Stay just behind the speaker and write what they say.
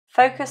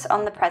Focus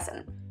on the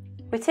present.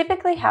 We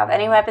typically have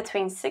anywhere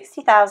between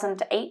 60,000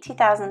 to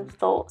 80,000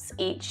 thoughts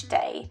each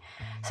day.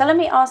 So let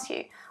me ask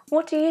you,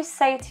 what do you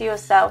say to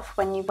yourself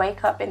when you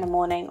wake up in the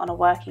morning on a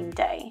working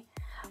day?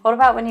 What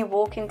about when you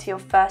walk into your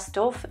first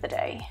door for the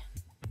day?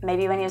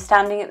 Maybe when you're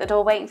standing at the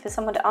door waiting for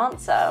someone to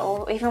answer,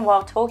 or even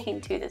while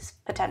talking to this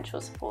potential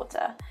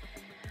supporter.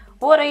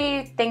 What are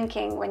you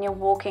thinking when you're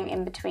walking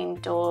in between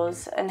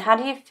doors, and how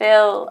do you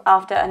feel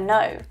after a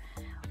no?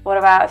 What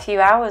about a few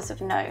hours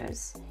of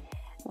no's?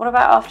 What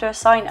about after a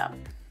sign-up?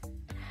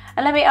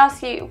 And let me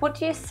ask you, what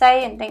do you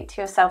say and think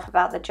to yourself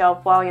about the job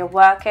while you're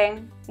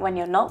working, when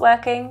you're not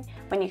working,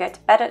 when you go to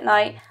bed at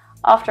night,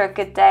 after a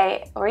good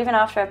day, or even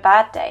after a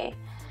bad day?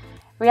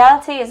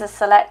 Reality is a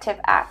selective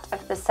act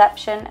of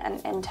perception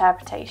and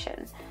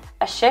interpretation.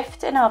 A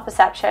shift in our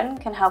perception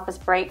can help us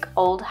break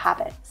old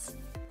habits.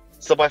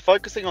 So by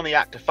focusing on the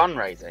act of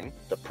fundraising,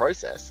 the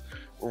process,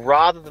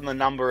 rather than the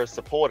number of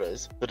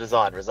supporters, the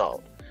desired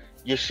result,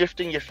 you're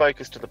shifting your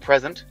focus to the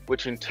present,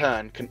 which in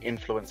turn can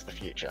influence the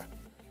future.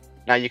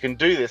 Now you can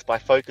do this by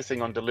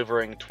focusing on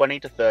delivering 20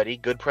 to 30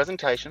 good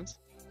presentations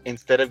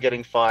instead of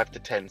getting 5 to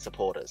 10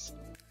 supporters.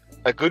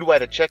 A good way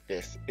to check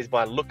this is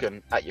by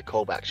looking at your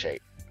callback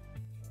sheet.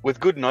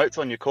 With good notes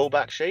on your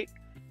callback sheet,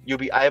 you'll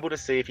be able to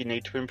see if you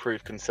need to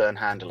improve concern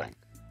handling.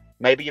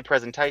 Maybe your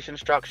presentation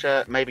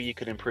structure, maybe you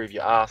could improve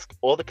your ask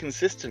or the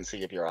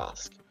consistency of your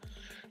ask.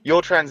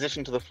 Your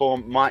transition to the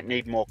form might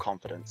need more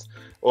confidence,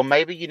 or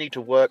maybe you need to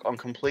work on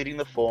completing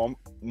the form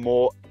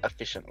more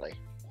efficiently.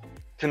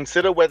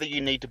 Consider whether you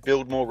need to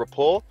build more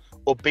rapport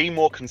or be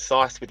more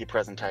concise with your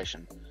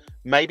presentation.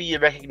 Maybe you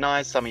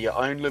recognize some of your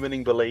own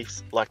limiting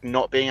beliefs, like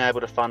not being able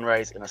to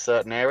fundraise in a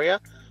certain area,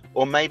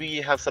 or maybe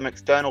you have some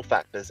external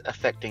factors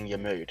affecting your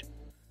mood.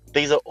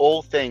 These are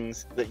all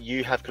things that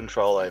you have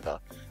control over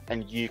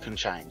and you can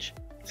change.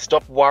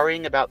 Stop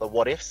worrying about the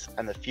what ifs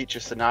and the future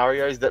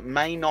scenarios that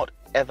may not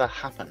ever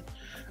happen,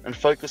 and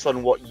focus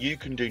on what you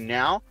can do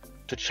now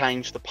to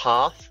change the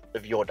path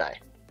of your day.